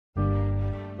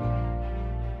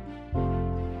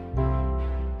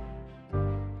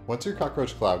Once your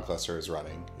Cockroach Cloud cluster is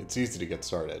running, it's easy to get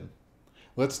started.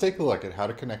 Let's take a look at how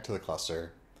to connect to the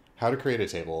cluster, how to create a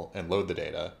table and load the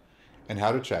data, and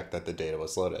how to check that the data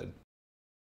was loaded.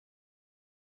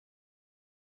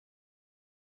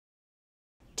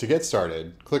 To get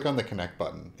started, click on the Connect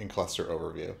button in Cluster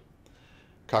Overview.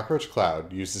 Cockroach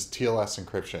Cloud uses TLS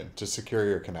encryption to secure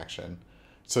your connection,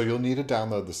 so you'll need to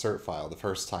download the cert file the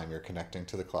first time you're connecting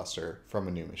to the cluster from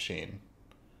a new machine.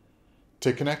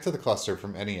 To connect to the cluster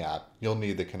from any app, you'll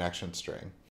need the connection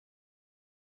string.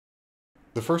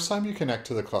 The first time you connect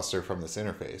to the cluster from this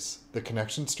interface, the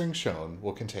connection string shown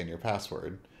will contain your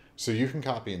password, so you can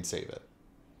copy and save it.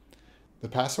 The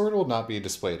password will not be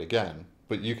displayed again,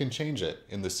 but you can change it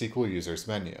in the SQL Users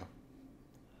menu.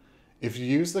 If you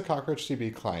use the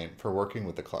CockroachDB client for working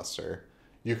with the cluster,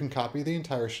 you can copy the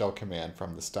entire shell command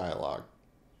from this dialog.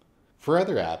 For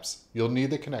other apps, you'll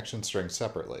need the connection string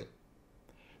separately.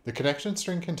 The connection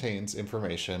string contains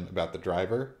information about the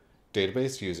driver,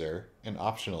 database user, and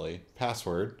optionally,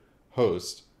 password,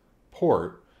 host,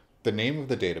 port, the name of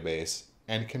the database,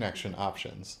 and connection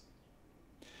options.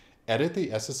 Edit the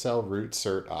SSL root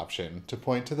cert option to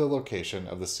point to the location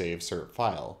of the saved cert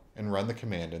file and run the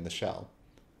command in the shell.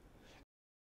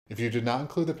 If you did not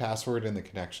include the password in the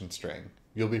connection string,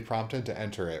 you'll be prompted to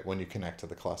enter it when you connect to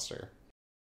the cluster.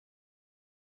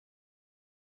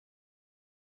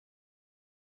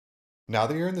 Now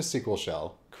that you're in the SQL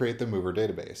shell, create the mover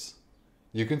database.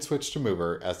 You can switch to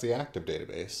mover as the active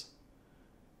database.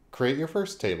 Create your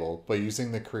first table by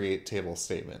using the create table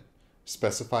statement,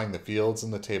 specifying the fields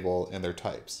in the table and their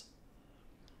types.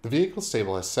 The vehicles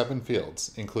table has 7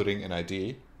 fields, including an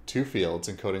ID, 2 fields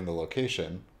encoding the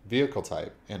location, vehicle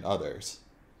type, and others.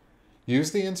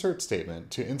 Use the insert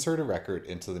statement to insert a record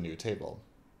into the new table.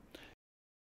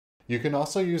 You can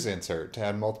also use insert to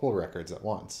add multiple records at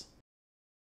once.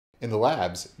 In the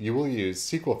labs, you will use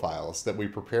SQL files that we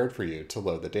prepared for you to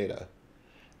load the data.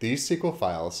 These SQL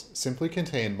files simply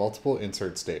contain multiple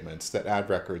insert statements that add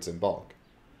records in bulk.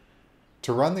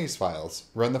 To run these files,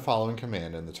 run the following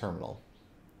command in the terminal.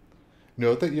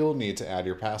 Note that you'll need to add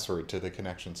your password to the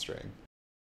connection string.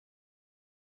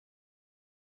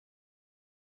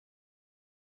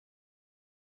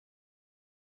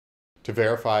 To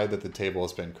verify that the table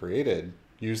has been created,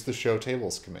 use the show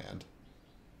tables command.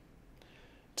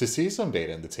 To see some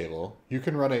data in the table, you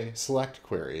can run a select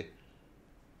query.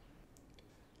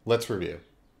 Let's review.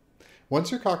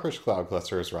 Once your Cockroach Cloud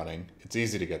cluster is running, it's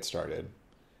easy to get started.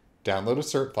 Download a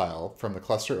cert file from the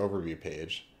cluster overview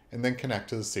page, and then connect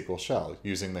to the SQL shell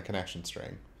using the connection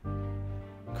string.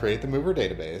 Create the mover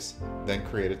database, then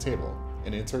create a table,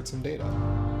 and insert some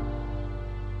data.